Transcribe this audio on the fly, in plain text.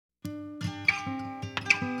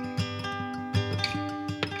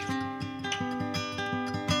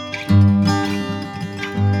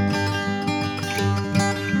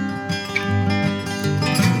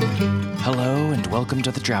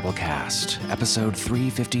Welcome to the Drabblecast, episode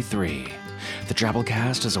 353. The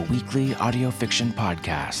Drabblecast is a weekly audio fiction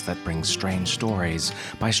podcast that brings strange stories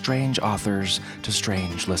by strange authors to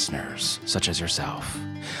strange listeners, such as yourself.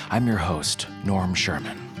 I'm your host, Norm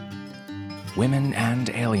Sherman. Women and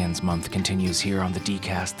Aliens Month continues here on the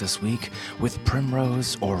Dcast this week with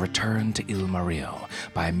Primrose or Return to Ilmaril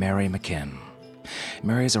by Mary McKinn.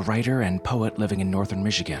 Mary is a writer and poet living in northern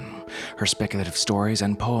Michigan. Her speculative stories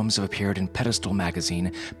and poems have appeared in Pedestal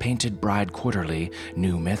Magazine, Painted Bride Quarterly,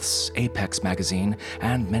 New Myths, Apex Magazine,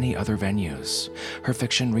 and many other venues. Her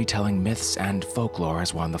fiction retelling myths and folklore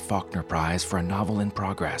has won the Faulkner Prize for a Novel in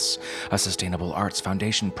Progress, a Sustainable Arts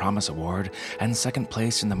Foundation Promise Award, and second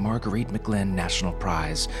place in the Marguerite McGlynn National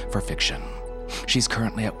Prize for Fiction. She's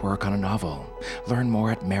currently at work on a novel. Learn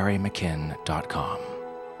more at marymckin.com.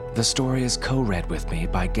 The story is co-read with me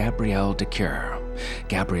by Gabrielle DeCure.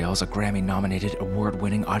 Gabrielle is a Grammy-nominated,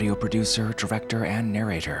 award-winning audio producer, director, and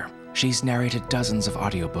narrator. She's narrated dozens of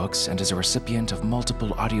audiobooks and is a recipient of multiple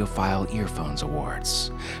audiophile earphones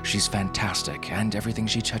awards. She's fantastic, and everything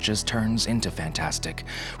she touches turns into fantastic,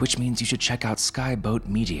 which means you should check out Skyboat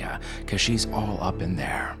Media, because she's all up in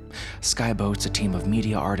there. Skyboat's a team of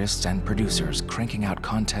media artists and producers cranking out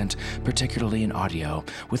content, particularly in audio,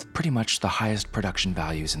 with pretty much the highest production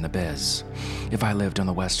values in the biz. If I lived on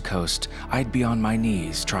the West Coast, I'd be on my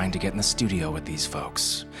knees trying to get in the studio with these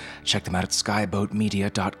folks. Check them out at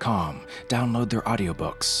skyboatmedia.com. Download their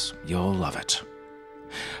audiobooks. You'll love it.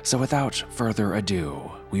 So without further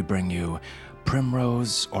ado, we bring you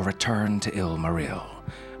Primrose or Return to Ilmaril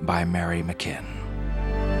by Mary McKinn.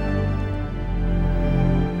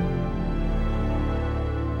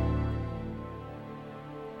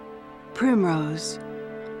 Primrose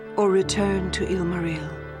or Return to Ilmaril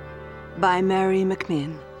by Mary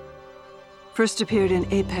McKinn. First appeared in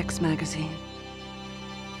Apex Magazine.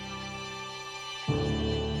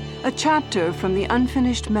 A chapter from the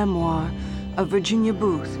unfinished memoir of Virginia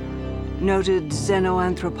Booth, noted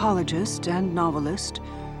xenoanthropologist and novelist,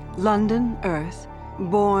 London, Earth,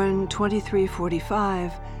 born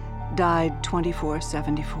 2345, died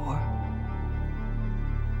 2474.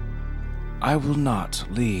 I will not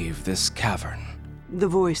leave this cavern, the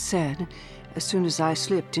voice said as soon as I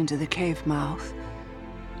slipped into the cave mouth.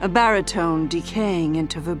 A baritone decaying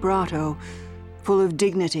into vibrato, full of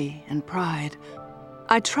dignity and pride.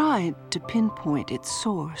 I tried to pinpoint its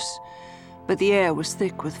source, but the air was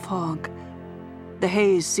thick with fog. The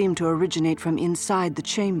haze seemed to originate from inside the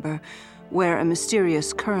chamber, where a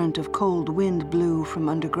mysterious current of cold wind blew from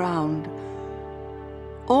underground.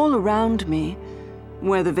 All around me,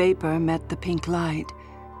 where the vapor met the pink light,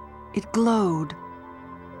 it glowed,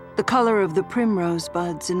 the color of the primrose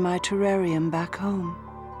buds in my terrarium back home.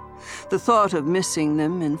 The thought of missing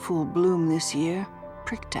them in full bloom this year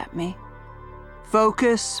pricked at me.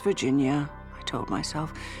 Focus, Virginia, I told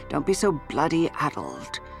myself. Don't be so bloody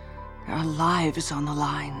addled. There are lives on the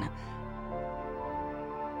line.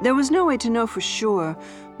 There was no way to know for sure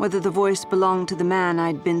whether the voice belonged to the man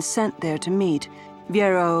I'd been sent there to meet,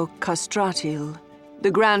 Viero Castratil,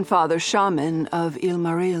 the grandfather shaman of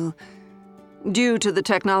Ilmaril. Due to the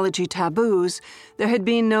technology taboos, there had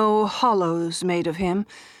been no hollows made of him,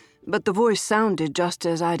 but the voice sounded just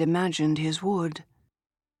as I'd imagined his would.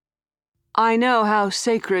 I know how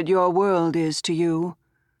sacred your world is to you,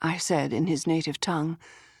 I said in his native tongue,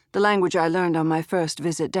 the language I learned on my first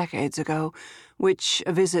visit decades ago, which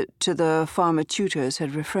a visit to the farmer tutors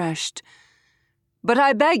had refreshed. But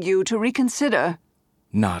I beg you to reconsider.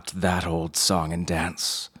 Not that old song and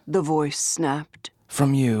dance, the voice snapped.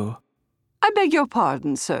 From you. I beg your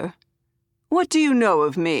pardon, sir. What do you know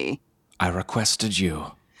of me? I requested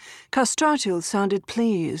you. Castratil sounded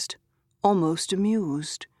pleased, almost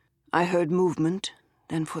amused. I heard movement,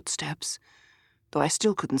 then footsteps, though I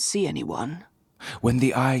still couldn't see anyone. When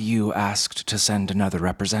the IU asked to send another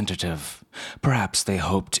representative, perhaps they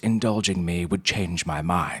hoped indulging me would change my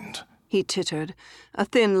mind. He tittered, a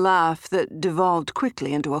thin laugh that devolved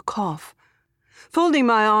quickly into a cough. Folding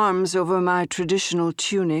my arms over my traditional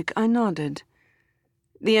tunic, I nodded.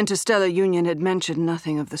 The Interstellar Union had mentioned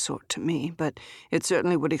nothing of the sort to me, but it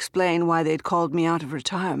certainly would explain why they'd called me out of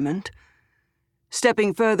retirement.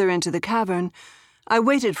 Stepping further into the cavern, I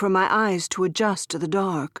waited for my eyes to adjust to the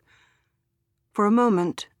dark. For a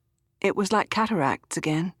moment, it was like cataracts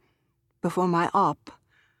again, before my op.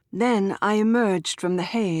 Then I emerged from the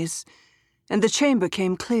haze, and the chamber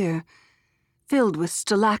came clear, filled with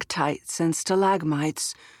stalactites and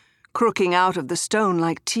stalagmites, crooking out of the stone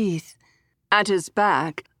like teeth. At his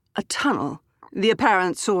back, a tunnel, the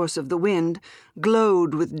apparent source of the wind,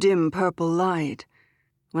 glowed with dim purple light.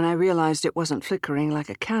 When I realized it wasn't flickering like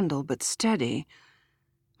a candle, but steady,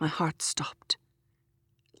 My heart stopped.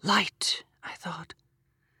 Light, I thought.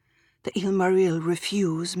 The Ilmaril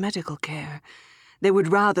refuse medical care. They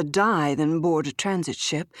would rather die than board a transit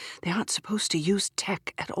ship. They aren't supposed to use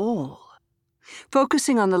tech at all.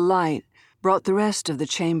 Focusing on the light brought the rest of the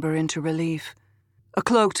chamber into relief. A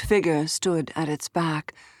cloaked figure stood at its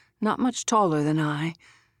back, not much taller than I.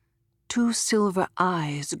 2 silver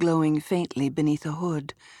eyes glowing faintly beneath a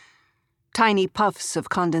hood. Tiny puffs of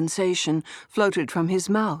condensation floated from his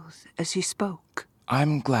mouth as he spoke.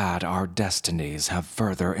 I'm glad our destinies have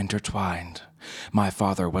further intertwined. My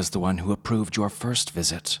father was the one who approved your first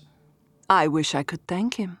visit. I wish I could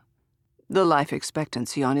thank him. The life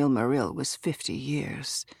expectancy on Ilmaril was 50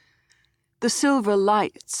 years. The silver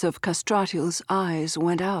lights of Castratiel's eyes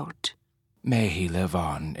went out. May he live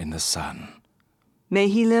on in the sun. May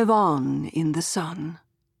he live on in the sun.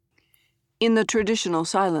 In the traditional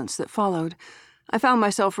silence that followed, I found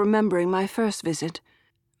myself remembering my first visit,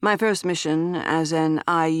 my first mission as an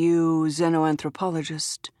IU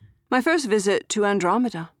xenoanthropologist, my first visit to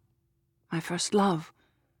Andromeda, my first love.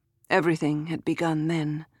 Everything had begun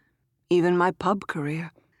then, even my pub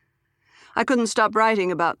career. I couldn't stop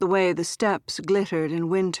writing about the way the steppes glittered in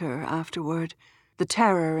winter afterward, the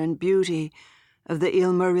terror and beauty of the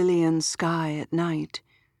Ilmarillian sky at night.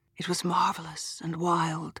 It was marvelous and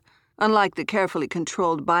wild, unlike the carefully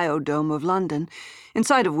controlled biodome of London,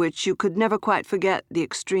 inside of which you could never quite forget the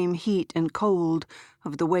extreme heat and cold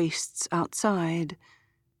of the wastes outside.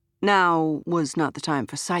 Now was not the time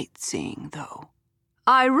for sightseeing, though.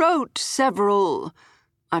 I wrote several...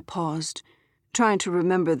 I paused, trying to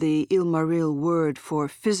remember the Ilmaril word for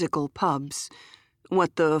physical pubs,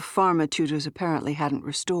 what the pharma tutors apparently hadn't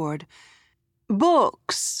restored.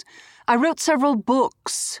 Books. I wrote several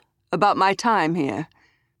books about my time here.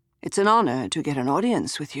 It's an honor to get an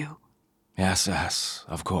audience with you. Yes,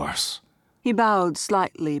 of course. He bowed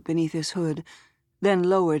slightly beneath his hood, then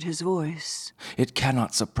lowered his voice. It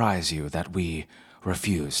cannot surprise you that we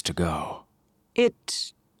refuse to go.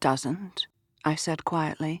 It doesn't, I said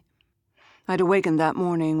quietly. I'd awakened that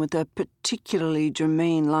morning with a particularly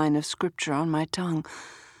germane line of scripture on my tongue.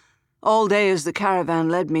 All day as the caravan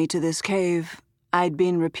led me to this cave, I'd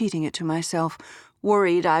been repeating it to myself,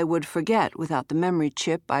 worried I would forget without the memory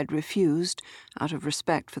chip I'd refused out of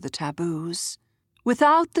respect for the taboos.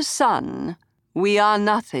 Without the sun, we are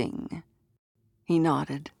nothing. He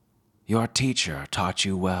nodded. Your teacher taught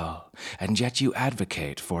you well, and yet you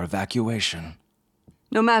advocate for evacuation.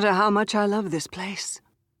 No matter how much I love this place,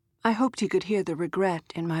 I hoped he could hear the regret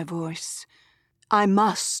in my voice. I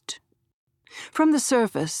must. From the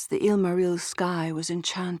surface, the Ilmaril sky was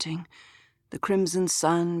enchanting, the crimson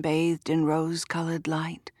sun bathed in rose-colored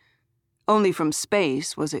light. Only from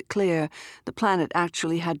space was it clear the planet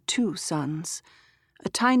actually had 2 suns, a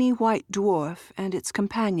tiny white dwarf and its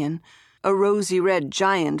companion, a rosy-red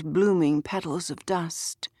giant blooming petals of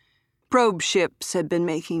dust. Probe ships had been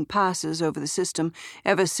making passes over the system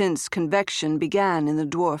ever since convection began in the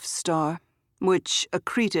dwarf star, which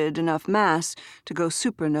accreted enough mass to go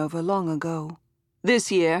supernova long ago.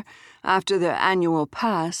 This year, after their annual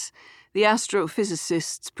pass, the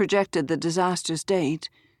astrophysicists projected the disaster's date,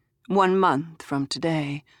 1 month from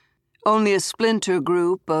today. Only a splinter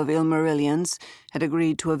group of Ilmarillians had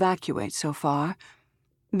agreed to evacuate so far.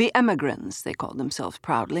 The emigrants, they called themselves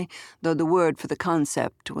proudly, though the word for the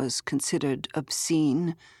concept was considered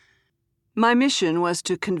obscene. My mission was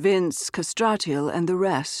to convince Castratiel and the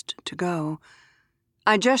rest to go.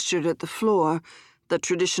 I gestured at the floor, the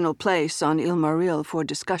traditional place on Ilmaril for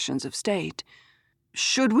discussions of state.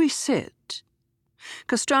 Should we sit?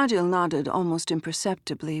 Castratiel nodded almost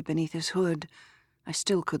imperceptibly beneath his hood. I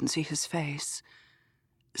still couldn't see his face.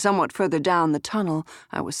 Somewhat further down the tunnel,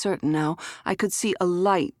 I was certain now, I could see a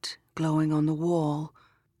light glowing on the wall.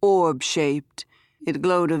 Orb-shaped, it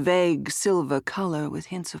glowed a vague silver color with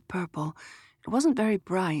hints of purple. It wasn't very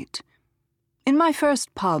bright. In my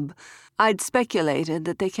first pub, I'd speculated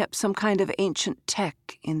that they kept some kind of ancient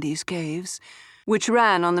tech in these caves, which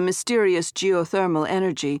ran on the mysterious geothermal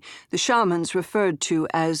energy the shamans referred to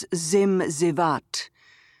as Zim-Zivat.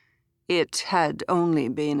 It had only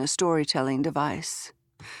been a storytelling device.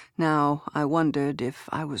 Now I wondered if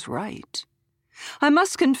I was right. I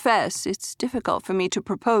must confess it's difficult for me to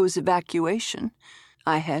propose evacuation.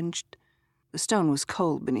 I hedged. The stone was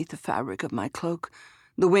cold beneath the fabric of my cloak,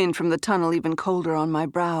 the wind from the tunnel even colder on my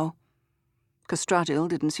brow. Castratiel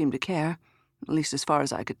didn't seem to care, at least as far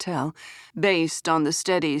as I could tell, based on the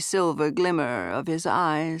steady silver glimmer of his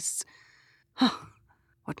eyes.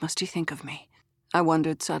 What must he think of me? I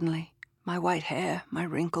wondered suddenly. My white hair, my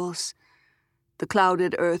wrinkles, the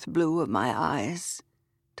clouded earth blue of my eyes.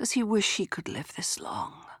 Does he wish he could live this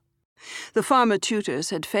long? The pharma tutors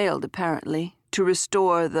had failed, apparently, to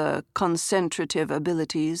restore the concentrative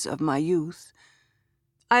abilities of my youth.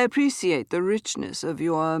 I appreciate the richness of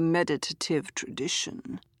your meditative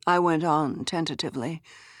tradition, I went on tentatively.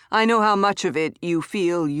 I know how much of it you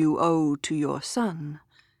feel you owe to your son.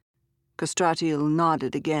 Castratiel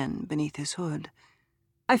nodded again beneath his hood.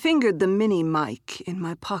 I fingered the mini-mic in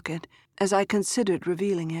my pocket as I considered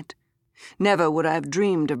revealing it. Never would I have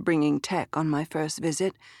dreamed of bringing tech on my first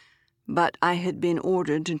visit, but I had been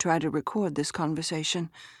ordered to try to record this conversation.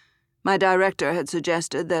 My director had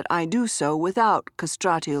suggested that I do so without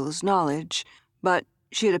Castratiel's knowledge, but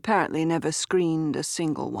she had apparently never screened a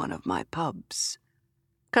single one of my pubs.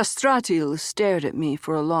 Castratiel stared at me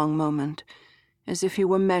for a long moment, as if he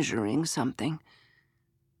were measuring something,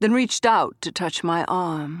 then reached out to touch my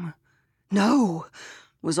arm. No,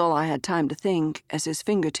 was all I had time to think as his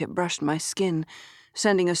fingertip brushed my skin,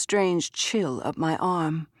 sending a strange chill up my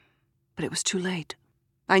arm. But it was too late.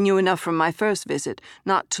 I knew enough from my first visit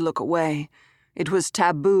not to look away. It was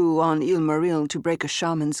taboo on Île Marille to break a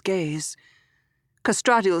shaman's gaze.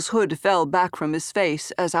 Castratiel's hood fell back from his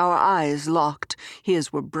face as our eyes locked.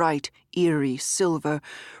 His were bright, eerie silver,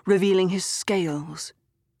 revealing his scales,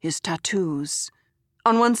 his tattoos.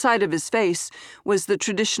 On one side of his face was the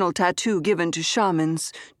traditional tattoo given to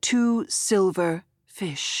shamans, 2 silver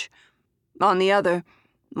fish. On the other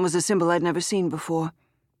was a symbol I'd never seen before,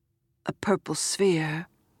 a purple sphere.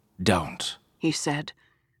 Don't, he said,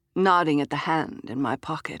 nodding at the hand in my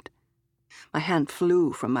pocket. My hand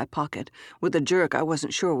flew from my pocket with a jerk I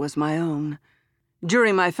wasn't sure was my own.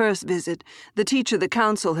 During my first visit, the teacher the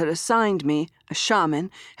council had assigned me, a shaman,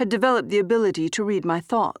 had developed the ability to read my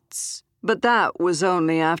thoughts. But that was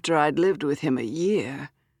only after I'd lived with him a year.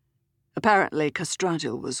 Apparently,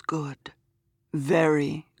 Castratiel was good.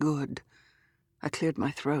 Very good. I cleared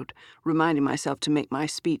my throat, reminding myself to make my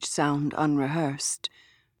speech sound unrehearsed.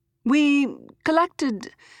 We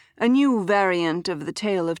collected a new variant of the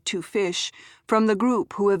Tale of Two Fish from the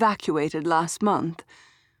group who evacuated last month.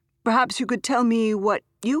 Perhaps you could tell me what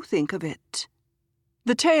you think of it.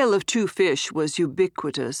 The Tale of Two Fish was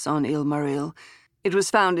ubiquitous on Île Marille. It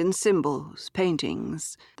was found in symbols,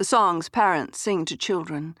 paintings, the songs parents sing to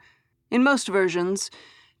children. In most versions,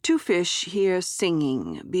 two fish hear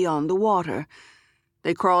singing beyond the water.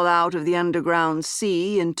 They crawl out of the underground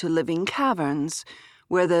sea into living caverns,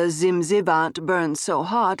 where the zimzivat burns so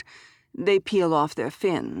hot they peel off their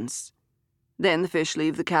fins. Then the fish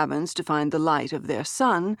leave the caverns to find the light of their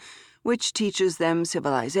sun, which teaches them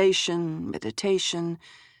civilization, meditation,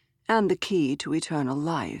 and the key to eternal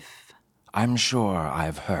life. I'm sure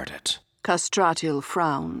I've heard it. Castratiel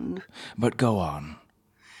frowned. But go on.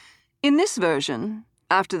 In this version,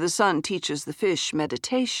 after the sun teaches the fish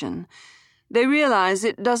meditation, they realize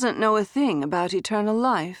it doesn't know a thing about eternal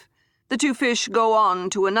life. The two fish go on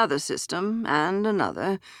to another system and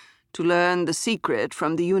another to learn the secret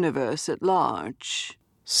from the universe at large.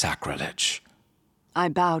 Sacrilege. I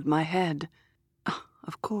bowed my head.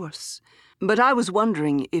 Of course. But I was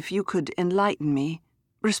wondering if you could enlighten me,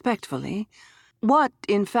 respectfully, what,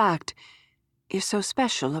 in fact, is so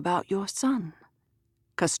special about your son?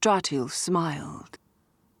 Castratiel smiled.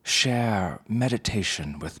 Share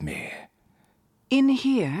meditation with me. In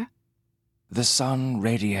here? The sun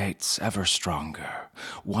radiates ever stronger.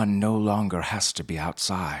 One no longer has to be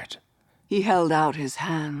outside. He held out his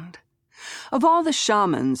hand. Of all the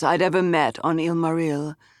shamans I'd ever met on Île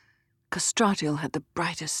Marille, Castratiel had the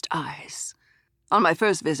brightest eyes. On my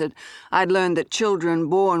first visit, I'd learned that children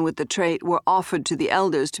born with the trait were offered to the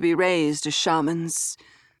elders to be raised as shamans.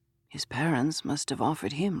 His parents must have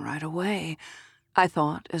offered him right away, I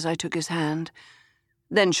thought as I took his hand,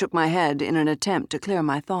 then shook my head in an attempt to clear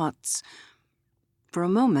my thoughts. For a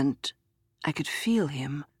moment, I could feel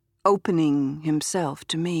him, opening himself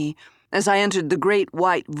to me, as I entered the great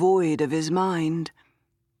white void of his mind.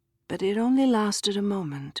 But it only lasted a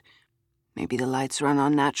moment. Maybe the lights run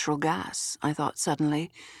on natural gas, I thought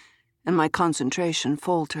suddenly, and my concentration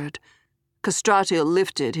faltered. Castratiel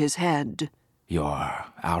lifted his head. You're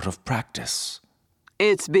out of practice.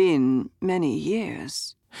 It's been many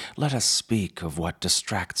years. Let us speak of what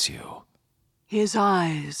distracts you. His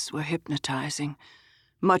eyes were hypnotizing,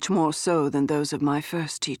 much more so than those of my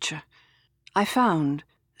first teacher. I found,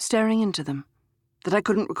 staring into them, that I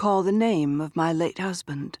couldn't recall the name of my late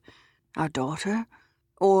husband, our daughter,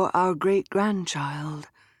 or our great-grandchild.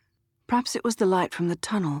 Perhaps it was the light from the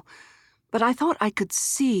tunnel, but I thought I could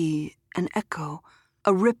see an echo,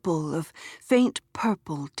 a ripple of faint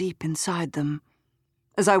purple deep inside them.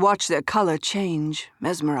 As I watched their color change,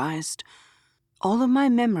 mesmerized, all of my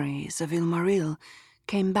memories of Île Marille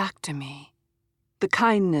came back to me, The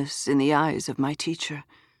kindness in the eyes of my teacher,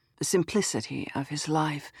 the simplicity of his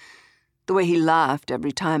life, the way he laughed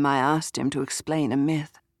every time I asked him to explain a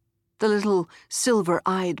myth, the little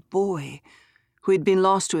silver-eyed boy who had been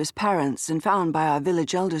lost to his parents and found by our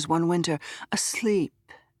village elders one winter asleep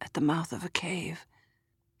at the mouth of a cave.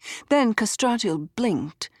 Then Castratiel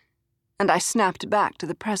blinked, and I snapped back to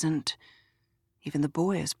the present. Even the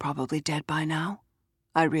boy is probably dead by now,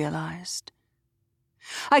 I realized.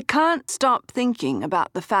 I can't stop thinking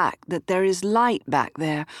about the fact that there is light back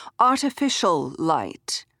there, artificial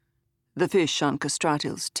light. The fish on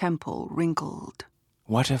Castratiel's temple wrinkled.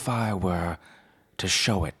 What if I were to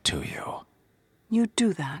show it to you? You'd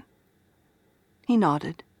do that. He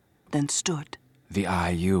nodded, then stood. The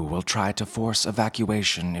IU will try to force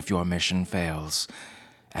evacuation if your mission fails,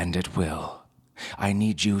 and it will. I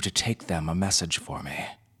need you to take them a message for me.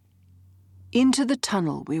 Into the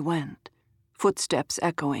tunnel we went, footsteps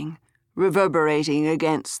echoing, reverberating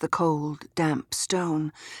against the cold, damp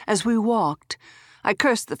stone. As we walked, I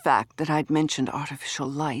cursed the fact that I'd mentioned artificial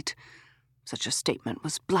light. Such a statement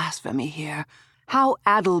was blasphemy here. How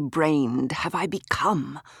addle-brained have I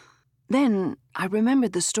become? Then I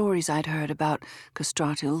remembered the stories I'd heard about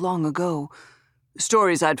Castratiel long ago,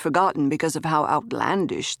 stories I'd forgotten because of how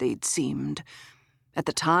outlandish they'd seemed. At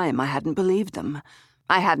the time, I hadn't believed them.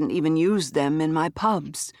 I hadn't even used them in my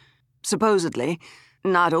pubs. Supposedly,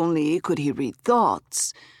 not only could he read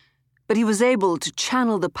thoughts, but he was able to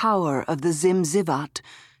channel the power of the Zimzivat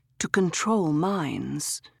to control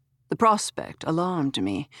minds. The prospect alarmed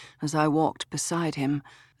me as I walked beside him,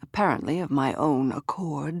 apparently of my own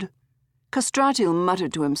accord. Castratiel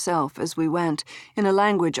muttered to himself as we went in a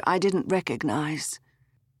language I didn't recognize.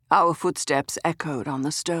 Our footsteps echoed on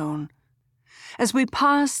the stone. As we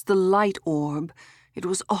passed the light orb, it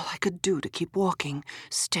was all I could do to keep walking.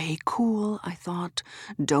 Stay cool, I thought.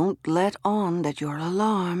 Don't let on that you're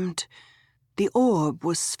alarmed. The orb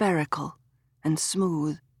was spherical and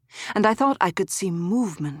smooth, and I thought I could see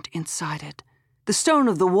movement inside it. The stone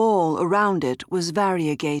of the wall around it was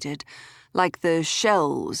variegated, like the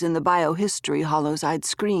shells in the biohistory hollows I'd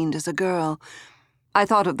screened as a girl. I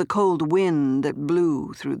thought of the cold wind that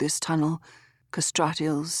blew through this tunnel,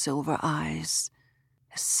 Castratiel's silver eyes.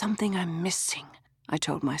 There's something I'm missing, I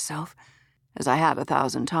told myself, as I had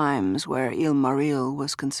 1,000 times where Ilmaril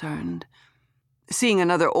was concerned. Seeing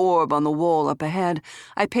another orb on the wall up ahead,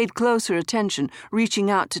 I paid closer attention, reaching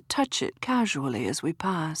out to touch it casually as we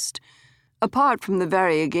passed. Apart from the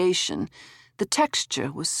variegation, the texture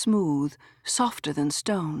was smooth, softer than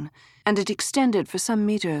stone, and it extended for some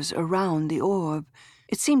meters around the orb.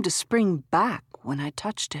 It seemed to spring back when I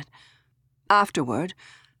touched it. Afterward,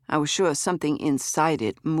 I was sure something inside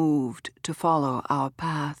it moved to follow our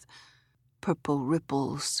path. Purple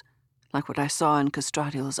ripples, like what I saw in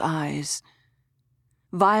Castratiel's eyes.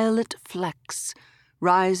 Violet flecks,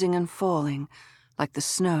 rising and falling, like the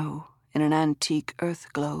snow in an antique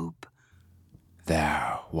earth globe.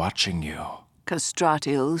 They're watching you,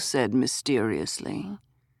 Castratiel said mysteriously.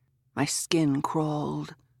 My skin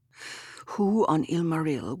crawled. Who on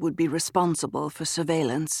Ilmaril would be responsible for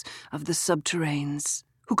surveillance of the subterranes?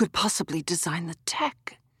 Who could possibly design the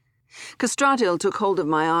tech? Castratiel took hold of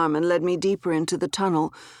my arm and led me deeper into the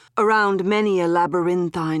tunnel, around many a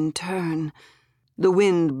labyrinthine turn. The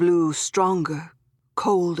wind blew stronger,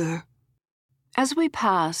 colder. As we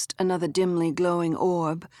passed another dimly glowing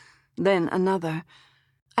orb, then another,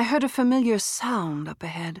 I heard a familiar sound up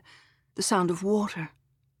ahead, the sound of water.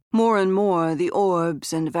 More and more, the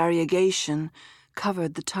orbs and variegation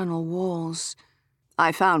covered the tunnel walls.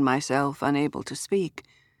 I found myself unable to speak,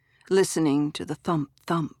 listening to the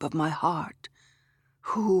thump-thump of my heart.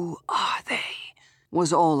 Who are they?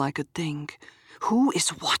 Was all I could think. Who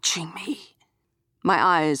is watching me? My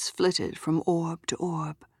eyes flitted from orb to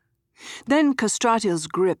orb. Then Castratiel's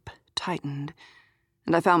grip tightened,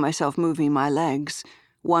 and I found myself moving my legs,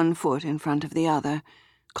 one foot in front of the other,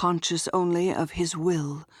 conscious only of his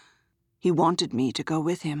will. He wanted me to go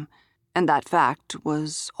with him, and that fact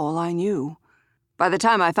was all I knew. By the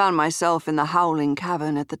time I found myself in the howling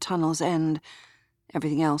cavern at the tunnel's end,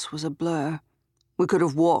 everything else was a blur. We could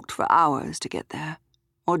have walked for hours to get there,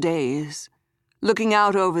 or days. Looking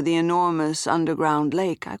out over the enormous underground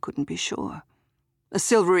lake, I couldn't be sure. A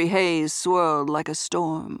silvery haze swirled like a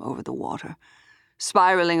storm over the water,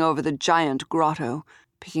 spiraling over the giant grotto,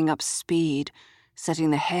 picking up speed,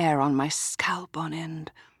 setting the hair on my scalp on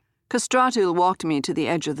end. Castratiel walked me to the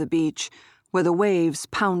edge of the beach, where the waves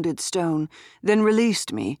pounded stone, then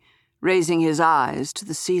released me, raising his eyes to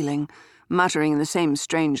the ceiling, muttering the same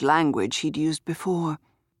strange language he'd used before.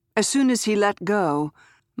 As soon as he let go,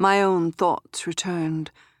 my own thoughts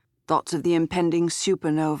returned, Thoughts of the impending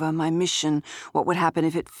supernova, my mission, what would happen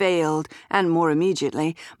if it failed, and more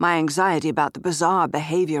immediately, my anxiety about the bizarre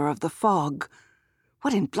behavior of the fog.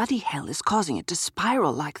 What in bloody hell is causing it to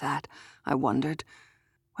spiral like that? I wondered.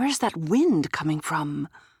 Where is that wind coming from?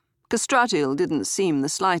 Castratiel didn't seem the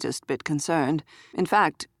slightest bit concerned. In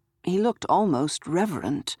fact, he looked almost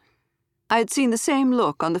reverent. I had seen the same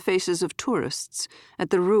look on the faces of tourists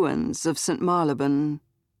at the ruins of St. Marylebone.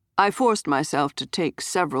 I forced myself to take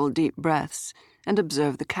several deep breaths and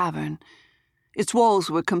observe the cavern. Its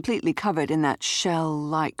walls were completely covered in that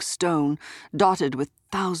shell-like stone, dotted with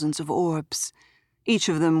thousands of orbs. Each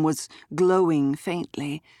of them was glowing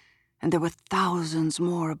faintly, and there were thousands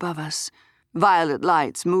more above us, violet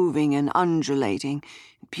lights moving and undulating,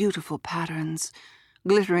 beautiful patterns,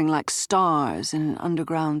 glittering like stars in an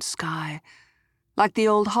underground sky, like the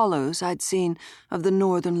old hollows I'd seen of the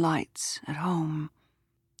northern lights at home.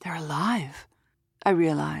 They're alive, I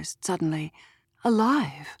realized suddenly.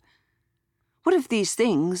 Alive. What if these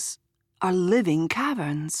things are living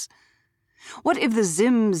caverns? What if the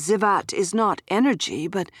Zim-Zivat is not energy,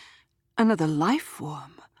 but another life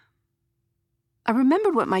form? I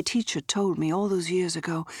remembered what my teacher told me all those years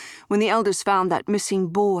ago when the elders found that missing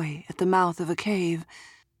boy at the mouth of a cave,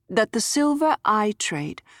 that the silver eye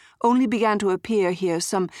trait only began to appear here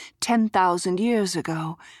some 10,000 years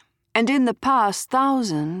ago, and in the past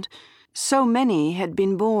 1,000, so many had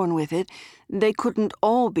been born with it, they couldn't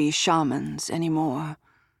all be shamans anymore.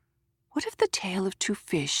 What if the tale of two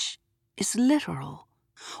fish is literal?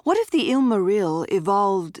 What if the Ilmaril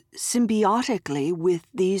evolved symbiotically with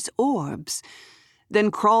these orbs, then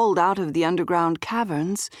crawled out of the underground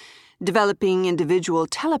caverns, developing individual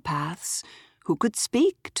telepaths who could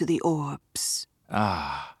speak to the orbs?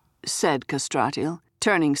 Ah, said Castratiel,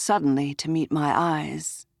 turning suddenly to meet my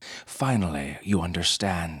eyes. Finally, you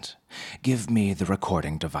understand. Give me the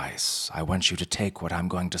recording device. I want you to take what I'm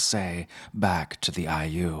going to say back to the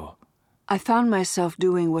IU. I found myself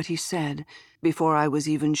doing what he said before I was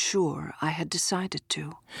even sure I had decided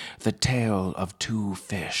to. The tale of two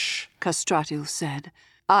fish, Castratiel said,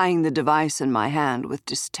 eyeing the device in my hand with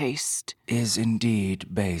distaste, is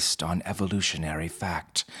indeed based on evolutionary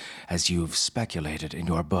fact, as you've speculated in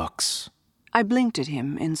your books. I blinked at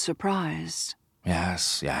him in surprise.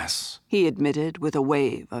 Yes, he admitted with a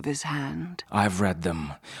wave of his hand. I've read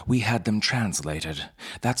them. We had them translated.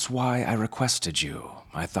 That's why I requested you.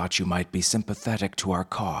 I thought you might be sympathetic to our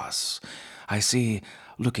cause. I see,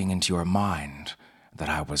 looking into your mind, that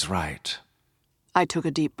I was right. I took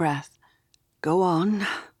a deep breath. Go on.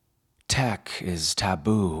 Tech is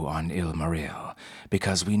taboo on Ilmaril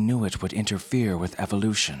because we knew it would interfere with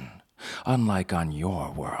evolution. Unlike on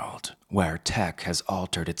your world, where tech has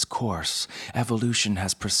altered its course, evolution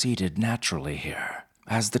has proceeded naturally here.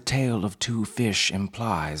 As the tale of two fish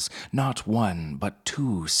implies, not one but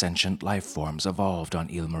two sentient life forms evolved on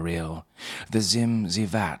Ilmaril. The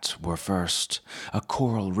Zim-Zivat were first, a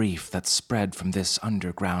coral reef that spread from this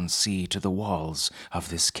underground sea to the walls of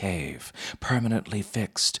this cave, permanently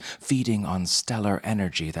fixed, feeding on stellar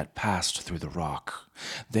energy that passed through the rock.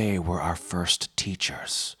 They were our first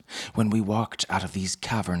teachers. When we walked out of these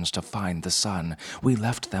caverns to find the sun, we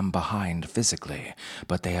left them behind physically,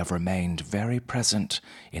 but they have remained very present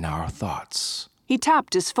in our thoughts. He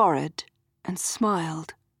tapped his forehead and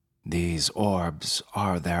smiled. These orbs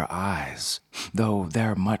are their eyes, though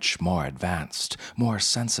they're much more advanced, more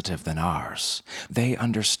sensitive than ours. They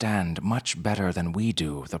understand much better than we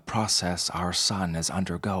do the process our sun is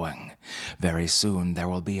undergoing. Very soon there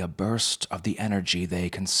will be a burst of the energy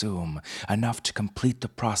they consume, enough to complete the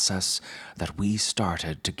process that we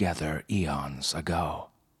started together eons ago.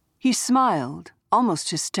 He smiled,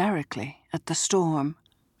 almost hysterically, at the storm.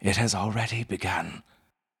 It has already begun.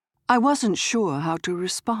 I wasn't sure how to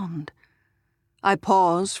respond. I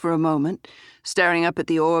paused for a moment, staring up at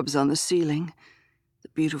the orbs on the ceiling, the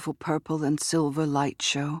beautiful purple and silver light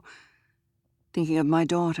show, thinking of my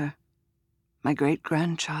daughter, my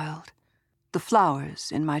great-grandchild, the flowers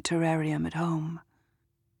in my terrarium at home.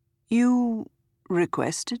 You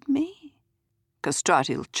requested me?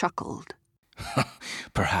 Castratiel chuckled.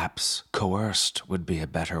 Perhaps coerced would be a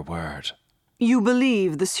better word. You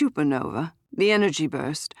believe the supernova, the energy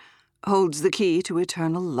burst, holds the key to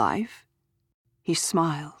eternal life? He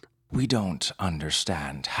smiled. We don't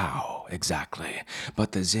understand how, exactly,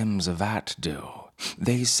 but the Zim-Zivat do.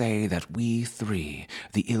 They say that we three,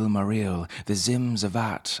 the Ilmaril, the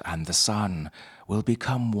Zim-Zivat, and the sun, will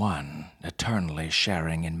become one, eternally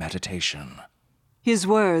sharing in meditation. His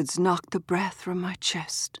words knocked the breath from my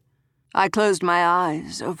chest. I closed my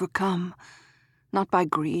eyes, overcome, not by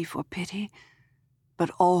grief or pity, but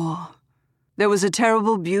awe. There was a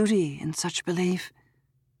terrible beauty in such belief.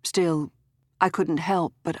 Still, I couldn't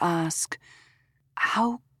help but ask,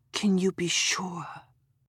 "How can you be sure?"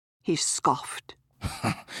 He scoffed.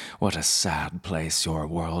 What a sad place your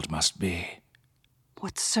world must be.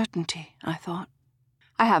 What certainty, I thought.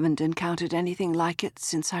 I haven't encountered anything like it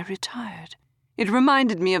since I retired. It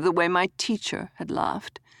reminded me of the way my teacher had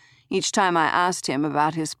laughed each time I asked him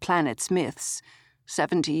about his planet's myths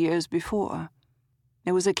 70 years before.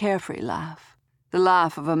 It was a carefree laugh, the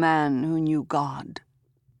laugh of a man who knew God.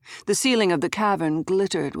 The ceiling of the cavern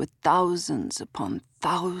glittered with thousands upon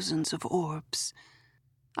thousands of orbs.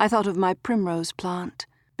 I thought of my primrose plant,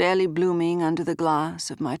 barely blooming under the glass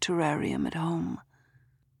of my terrarium at home.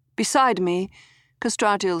 Beside me,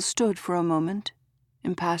 Castratiel stood for a moment,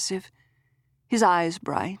 impassive, his eyes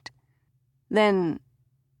bright. Then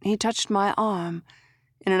he touched my arm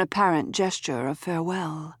in an apparent gesture of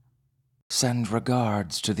farewell. Send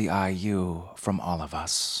regards to the IU from all of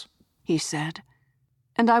us, he said,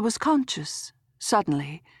 and I was conscious,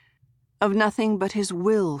 suddenly, of nothing but his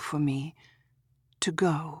will for me to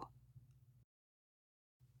go.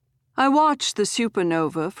 I watched the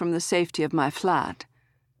supernova from the safety of my flat,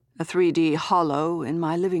 a 3D hollow in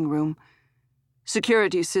my living room.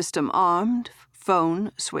 Security system armed,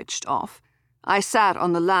 phone switched off. I sat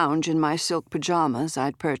on the lounge in my silk pajamas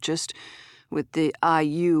I'd purchased, with the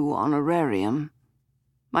IU honorarium.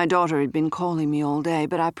 My daughter had been calling me all day,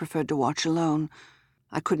 but I preferred to watch alone.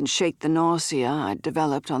 I couldn't shake the nausea I'd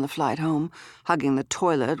developed on the flight home, hugging the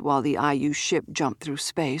toilet while the IU ship jumped through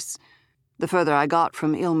space. The further I got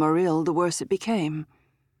from Ilmaril, the worse it became.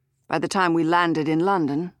 By the time we landed in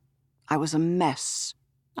London, I was a mess.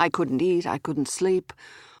 I couldn't eat, I couldn't sleep.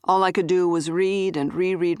 All I could do was read and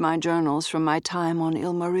reread my journals from my time on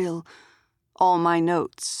Ilmaril, all my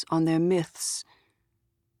notes on their myths.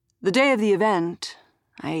 The day of the event,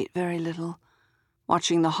 I ate very little.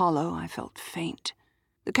 Watching the hollow, I felt faint.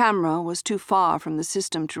 The camera was too far from the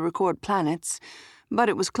system to record planets, but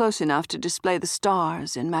it was close enough to display the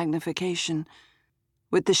stars in magnification.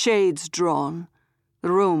 With the shades drawn,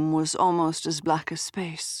 the room was almost as black as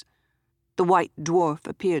space. The white dwarf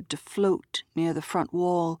appeared to float near the front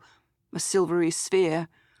wall, a silvery sphere,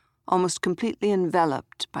 almost completely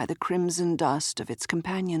enveloped by the crimson dust of its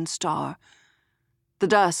companion star. The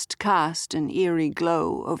dust cast an eerie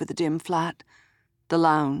glow over the dim flat, the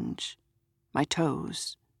lounge, my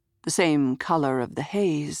toes, the same color of the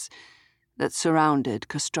haze that surrounded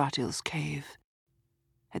Castratiel's cave.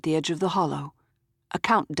 At the edge of the hollow, a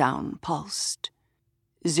countdown pulsed.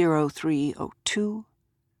 0302,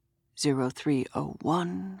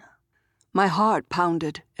 0301. My heart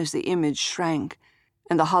pounded as the image shrank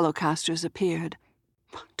and the holocasters appeared.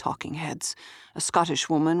 Talking heads, a Scottish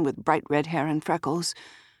woman with bright red hair and freckles,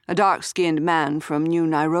 a dark-skinned man from New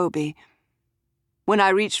Nairobi. When I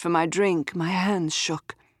reached for my drink, my hands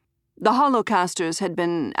shook. The holocasters had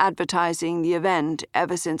been advertising the event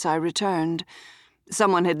ever since I returned.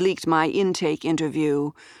 Someone had leaked my intake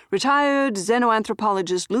interview. Retired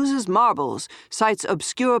xenoanthropologist loses marbles, cites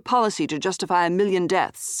obscure policy to justify 1 million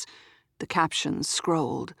deaths. The captions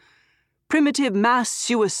scrolled. Primitive mass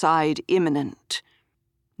suicide imminent.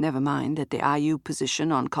 Never mind that the IU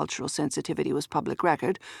position on cultural sensitivity was public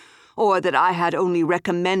record, or that I had only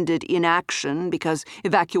recommended inaction because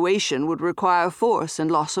evacuation would require force and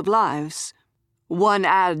loss of lives. One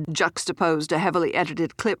ad juxtaposed a heavily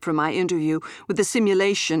edited clip from my interview with the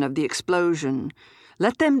simulation of the explosion.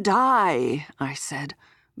 "Let them die," I said,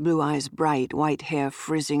 blue eyes bright, white hair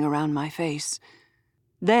frizzing around my face.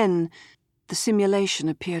 Then the simulation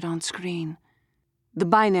appeared on screen. The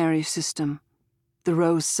binary system, the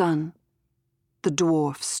rose sun, the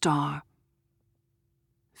dwarf star.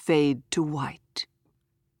 Fade to white.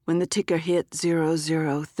 When the ticker hit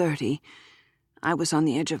 0030, I was on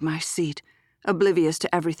the edge of my seat, oblivious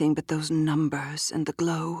to everything but those numbers and the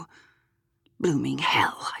glow. Blooming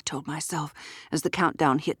hell, I told myself, as the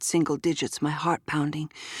countdown hit single digits, my heart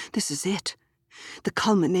pounding. This is it. The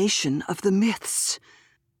culmination of the myths.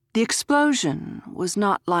 The explosion was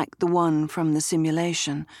not like the one from the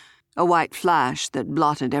simulation, a white flash that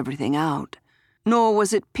blotted everything out. Nor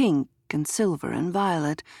was it pink and silver and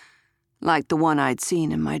violet, like the one I'd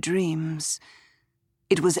seen in my dreams.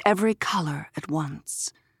 It was every color at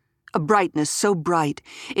once. A brightness so bright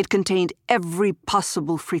it contained every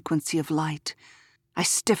possible frequency of light. I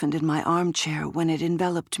stiffened in my armchair when it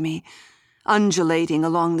enveloped me, undulating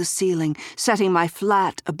along the ceiling, setting my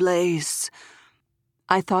flat ablaze.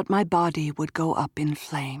 I thought my body would go up in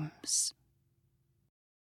flames.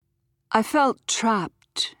 I felt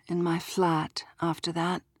trapped in my flat after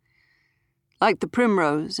that, like the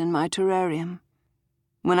primrose in my terrarium.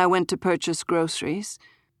 When I went to purchase groceries,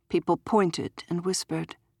 people pointed and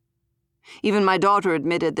whispered. Even my daughter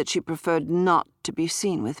admitted that she preferred not to be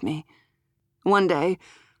seen with me. One day,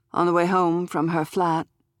 on the way home from her flat,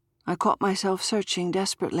 I caught myself searching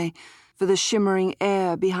desperately for the shimmering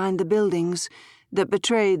air behind the buildings that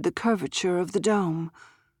betrayed the curvature of the dome.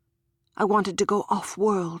 I wanted to go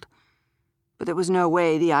off-world, but there was no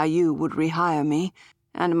way the IU would rehire me,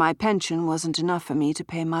 and my pension wasn't enough for me to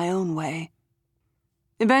pay my own way.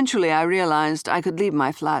 Eventually, I realized I could leave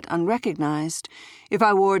my flat unrecognized if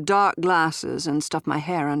I wore dark glasses and stuffed my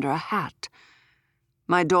hair under a hat.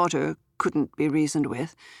 My daughter couldn't be reasoned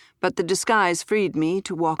with, but the disguise freed me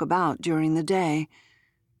to walk about during the day.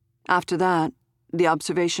 After that, the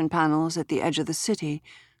observation panels at the edge of the city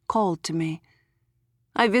called to me.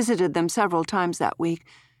 I visited them several times that week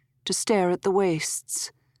to stare at the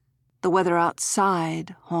wastes. The weather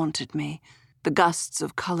outside haunted me, the gusts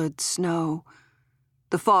of colored snow,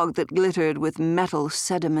 the fog that glittered with metal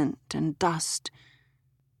sediment and dust.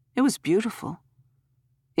 It was beautiful,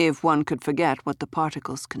 if one could forget what the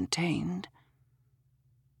particles contained.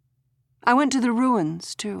 I went to the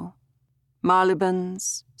ruins, too.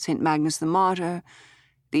 Marylebon's, St. Magnus the Martyr,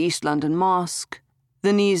 the East London Mosque,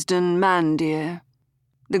 the Neasden Mandir,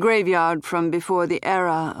 the graveyard from before the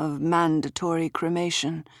era of mandatory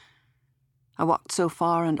cremation. I walked so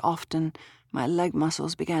far and often, my leg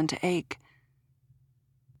muscles began to ache.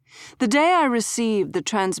 The day I received the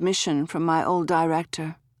transmission from my old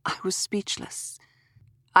director, I was speechless.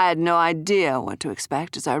 I had no idea what to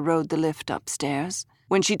expect as I rode the lift upstairs.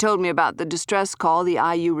 When she told me about the distress call the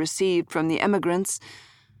IU received from the emigrants,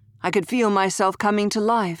 I could feel myself coming to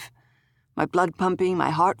life, my blood pumping, my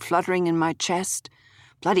heart fluttering in my chest.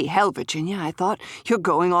 Bloody hell, Virginia, I thought, you're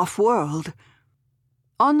going off-world.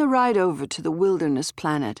 On the ride over to the wilderness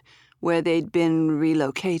planet, where they'd been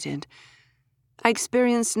relocated, I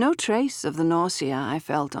experienced no trace of the nausea I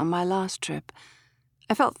felt on my last trip.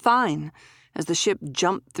 I felt fine as the ship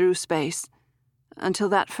jumped through space, until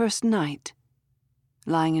that first night,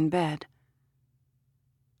 lying in bed.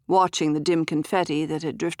 Watching the dim confetti that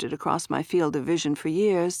had drifted across my field of vision for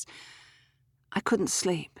years, I couldn't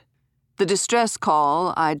sleep. The distress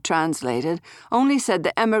call I'd translated only said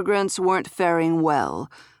the emigrants weren't faring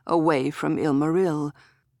well away from Il-Maril.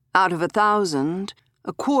 Out of 1,000,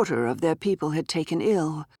 a quarter of their people had taken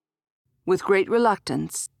ill. With great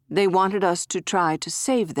reluctance, they wanted us to try to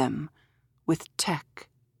save them with tech.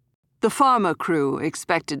 The pharma crew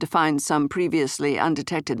expected to find some previously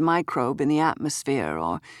undetected microbe in the atmosphere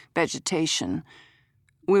or vegetation.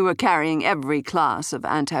 We were carrying every class of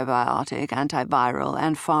antibiotic, antiviral,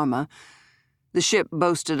 and pharma. The ship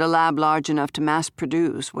boasted a lab large enough to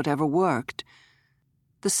mass-produce whatever worked.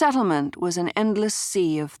 The settlement was an endless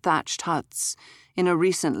sea of thatched huts in a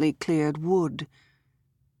recently cleared wood.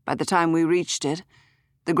 By the time we reached it,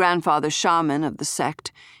 the grandfather shaman of the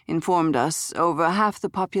sect informed us over half the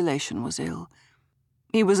population was ill.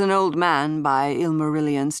 He was an old man by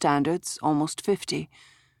Ilmarillian standards, almost 50,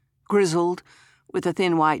 grizzled, with a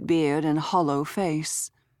thin white beard and hollow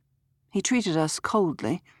face. He treated us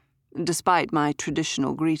coldly, despite my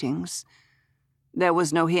traditional greetings. There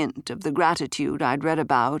was no hint of the gratitude I'd read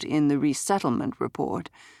about in the resettlement report.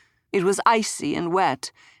 It was icy and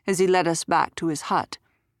wet as he led us back to his hut.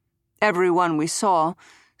 Everyone we saw,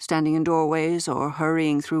 standing in doorways or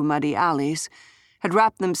hurrying through muddy alleys, had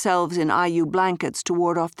wrapped themselves in IU blankets to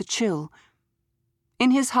ward off the chill.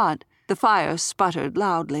 In his hut, the fire sputtered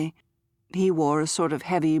loudly. He wore a sort of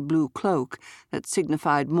heavy blue cloak that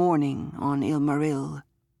signified mourning on Il-Maril.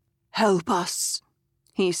 "Help us,"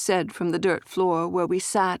 he said from the dirt floor where we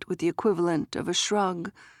sat with the equivalent of a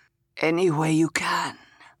shrug. "Any way you can."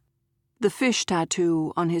 The fish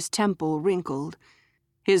tattoo on his temple wrinkled.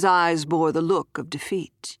 His eyes bore the look of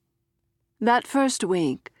defeat. That first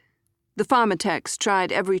week, the pharmatechs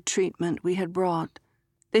tried every treatment we had brought.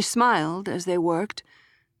 They smiled as they worked,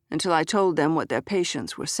 until I told them what their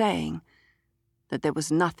patients were saying, that there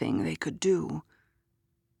was nothing they could do.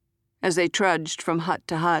 As they trudged from hut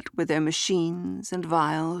to hut with their machines and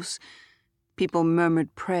vials, people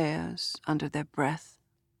murmured prayers under their breath.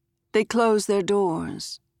 They closed their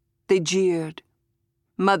doors. They jeered.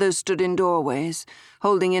 Mothers stood in doorways,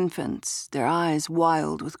 holding infants, their eyes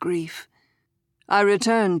wild with grief. I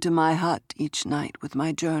returned to my hut each night with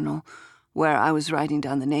my journal, where I was writing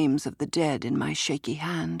down the names of the dead in my shaky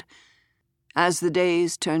hand. As the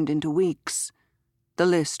days turned into weeks, the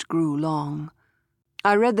list grew long.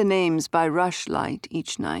 I read the names by rushlight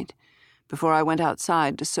each night, before I went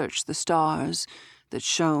outside to search the stars that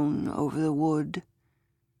shone over the wood.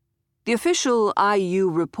 The official IU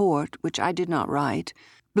report, which I did not write,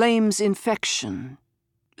 blames infection,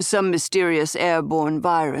 Some mysterious airborne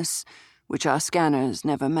virus, which our scanners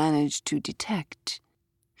never managed to detect.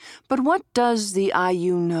 But what does the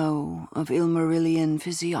IU know of Ilmarillion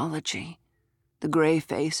physiology? The gray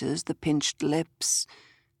faces, the pinched lips,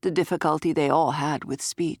 the difficulty they all had with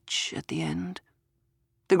speech at the end.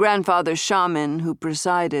 The grandfather shaman who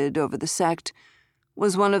presided over the sect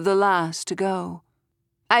was one of the last to go.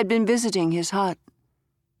 I'd been visiting his hut.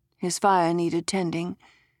 His fire needed tending,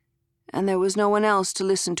 and there was no one else to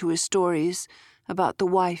listen to his stories about the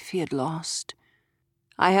wife he had lost.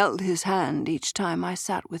 I held his hand each time I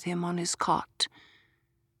sat with him on his cot.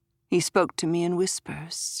 He spoke to me in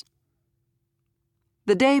whispers.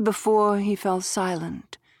 The day before, he fell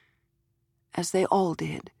silent, as they all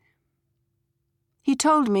did. He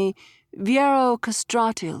told me Viero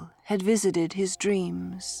Castratil had visited his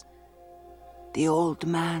dreams. "The old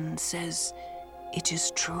man says it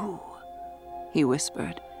is true," he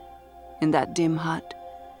whispered, in that dim hut,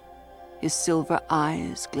 his silver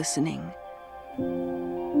eyes glistening.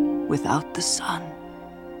 "Without the sun,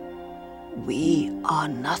 we are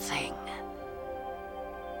nothing.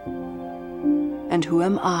 And who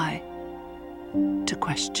am I to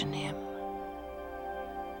question him?"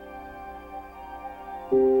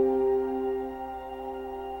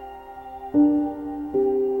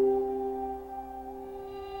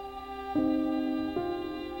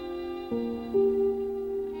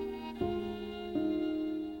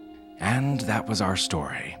 And that was our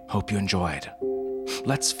story. Hope you enjoyed.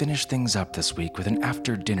 Let's finish things up this week with an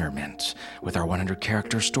after-dinner mint, with our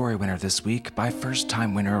 100-character story winner this week by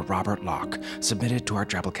first-time winner Robert Locke, submitted to our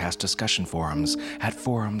Drabblecast discussion forums at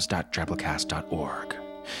forums.drabblecast.org.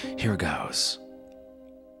 Here goes.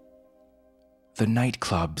 The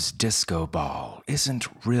nightclub's disco ball isn't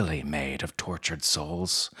really made of tortured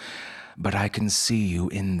souls, but I can see you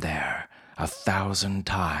in there 1,000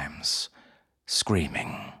 times,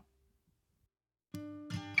 screaming.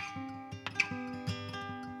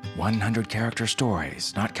 100-character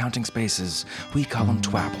stories, not counting spaces. We call them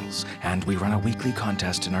twabbles, and we run a weekly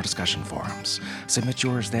contest in our discussion forums. Submit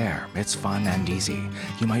yours there. It's fun and easy.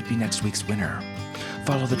 You might be next week's winner.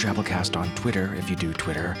 Follow the Drabblecast on Twitter, if you do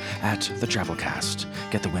Twitter, at the Drabblecast.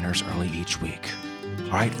 Get the winners early each week.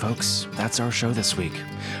 All right, folks, that's our show this week.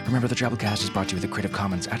 Remember, the Drabblecast is brought to you with a Creative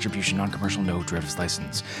Commons Attribution Non-Commercial No Derivatives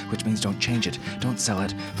license, which means don't change it, don't sell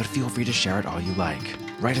it, but feel free to share it all you like.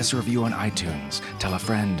 Write us a review on iTunes, tell a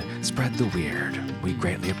friend, spread the weird. We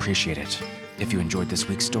greatly appreciate it. If you enjoyed this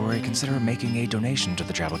week's story, consider making a donation to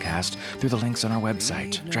the Drabblecast through the links on our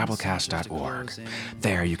website, drabblecast.org.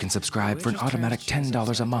 There you can subscribe for an automatic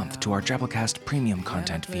 $10 a month to our Drabblecast premium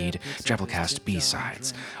content feed, Drabblecast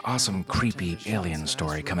B-Sides. Awesome, creepy alien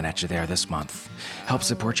story coming at you there this month. Help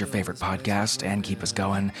support your favorite podcast and keep us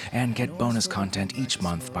going, and get bonus content each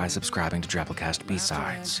month by subscribing to Drabblecast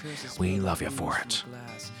B-Sides. We love you for it.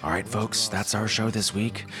 All right, folks, that's our show this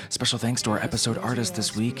week. Special thanks to our episode artist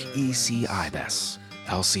this week, E.C. Ibes.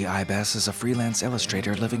 Elsie Ibes is a freelance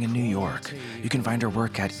illustrator living in New York. You can find her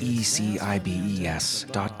work at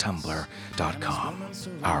ecibes.tumblr.com.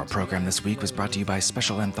 Our program this week was brought to you by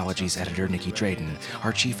Special Anthologies editor Nikki Drayden,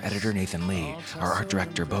 our chief editor Nathan Lee, our art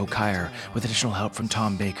director Bo Kyer, with additional help from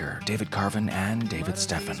Tom Baker, David Carvin, and David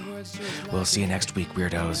Steffen. We'll see you next week,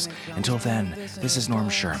 weirdos. Until then, this is Norm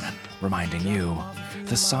Sherman, reminding you,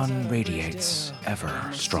 the sun radiates ever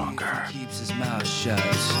stronger. Keeps his mouth shut.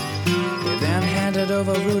 They then handed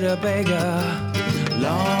over rutabaga,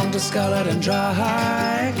 long discolored and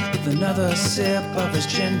dry, with another sip of his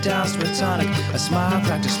gin doused with tonic. A smile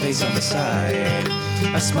cracked his face on the side.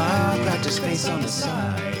 A smile cracked his face on the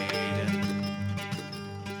side.